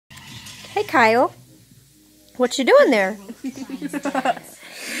Hey, Kyle. What you doing there?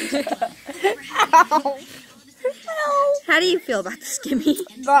 Ow. How do you feel about the skimmy?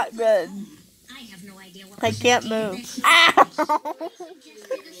 Not good. I can't move. Ow.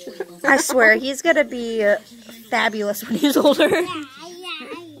 I swear, he's gonna be fabulous when he's older. What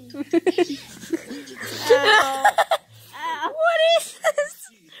is this?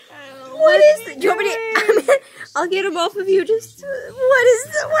 What is this? Do you want me to? I'll get him off of you. Just what is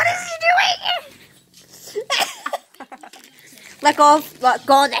he doing? Let go of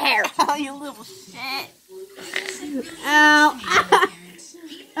the hair. Oh, you little shit. Ow.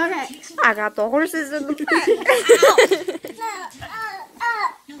 Okay. I got the horses in the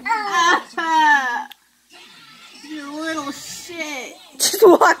You little shit. Just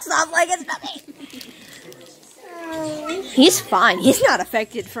walks off like it's nothing. He's fine. He's not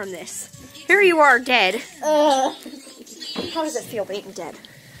affected from this. Here you are, dead. How does it feel being dead?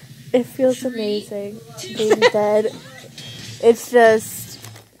 It feels amazing being dead. It's just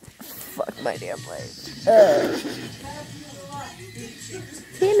fuck my damn leg.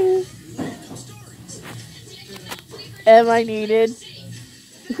 Timmy. Am I needed?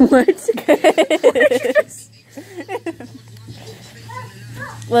 What?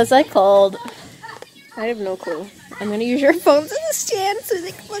 Was I called? I have no clue. I'm gonna use your phones as a stand so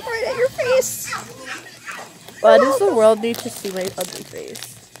they can look right at your face. Why does the world need to see my ugly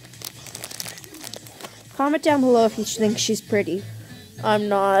face? Comment down below if you think she's pretty. I'm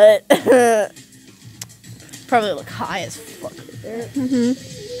not. Probably look high as fuck right there.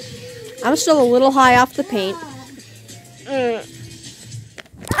 I'm still a little high off the paint.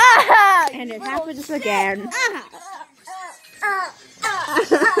 And it happens again.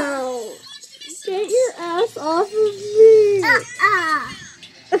 Get your ass off of me!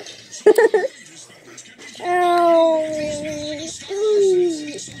 Ow!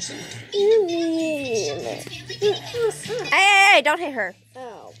 Hey, don't hit her.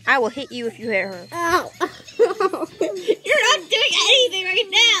 Ow. I will hit you if you hit her. Ow! You're not doing anything right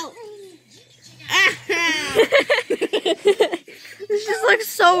now! This just looks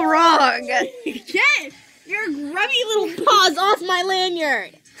so wrong. Get your grubby little paws off my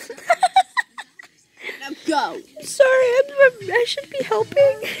lanyard. Now go. Sorry, I should be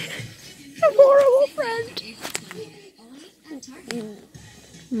helping. I'm a horrible friend.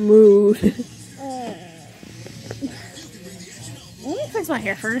 Mood. Let me fix my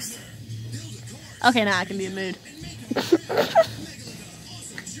hair first. Okay, now I can be in mood.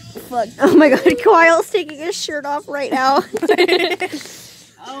 Fuck. Oh my god, Kyle's taking his shirt off right now.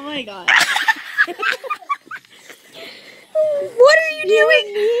 Oh my god. What are you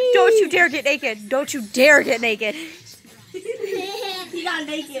doing? Don't you dare get naked. Don't you dare get naked. He got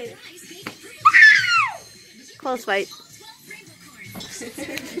naked. Close fight.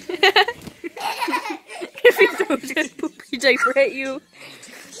 If he throws his poopy diaper at you,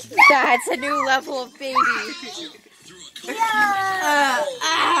 that's a new level of baby.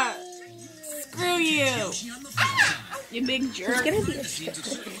 Screw you. You big jerk. He's gonna be a shit.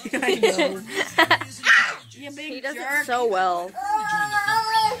 I know. You big He does jerk. it so well.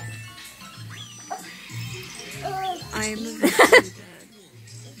 I'm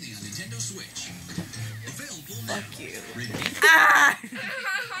fuck you. Ah!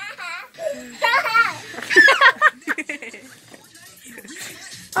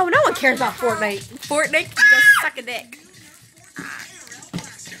 Oh, no one cares about Fortnite. Fortnite can go suck a dick.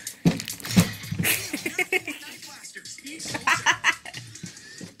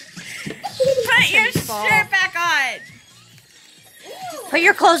 Put your shirt back on. Put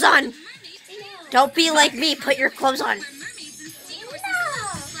your clothes on. Don't be like me. Put your clothes on.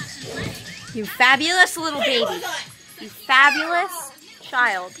 You fabulous little baby. You fabulous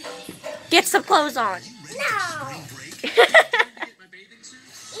child. Get some clothes on. No.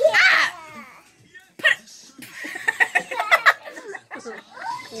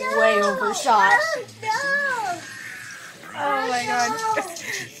 Way overshot. Oh my god.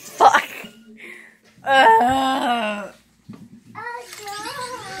 Fuck.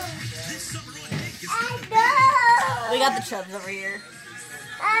 We got the chubs over here.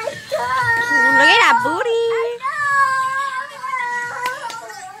 Look at that booty.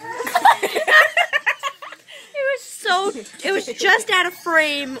 It was just out of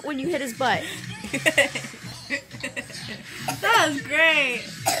frame when you hit his butt. That was great.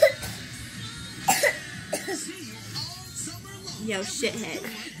 Yo, shithead.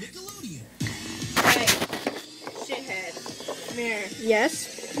 Hey, shithead. Come here. Yes.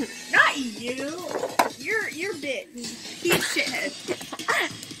 Not you. You're big. He's shithead.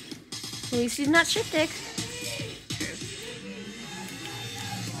 At least he's not shit dick.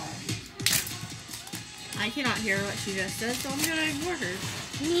 I cannot hear what she just said, so I'm gonna ignore her.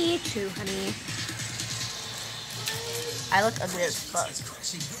 Me too, honey. I look ugly as fuck.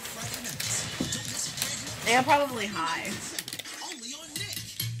 They are probably high.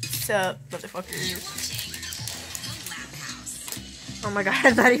 Sup, motherfuckers. Oh my god,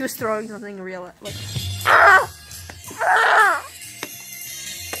 I thought he was throwing something real. Like, ah! Ah!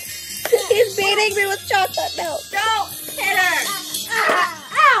 He's beating me with chocolate milk. Don't hit her!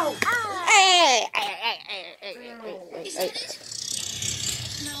 Ow! Hey!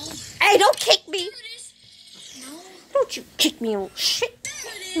 Hey, don't kick me! Don't you kick me, you little shit!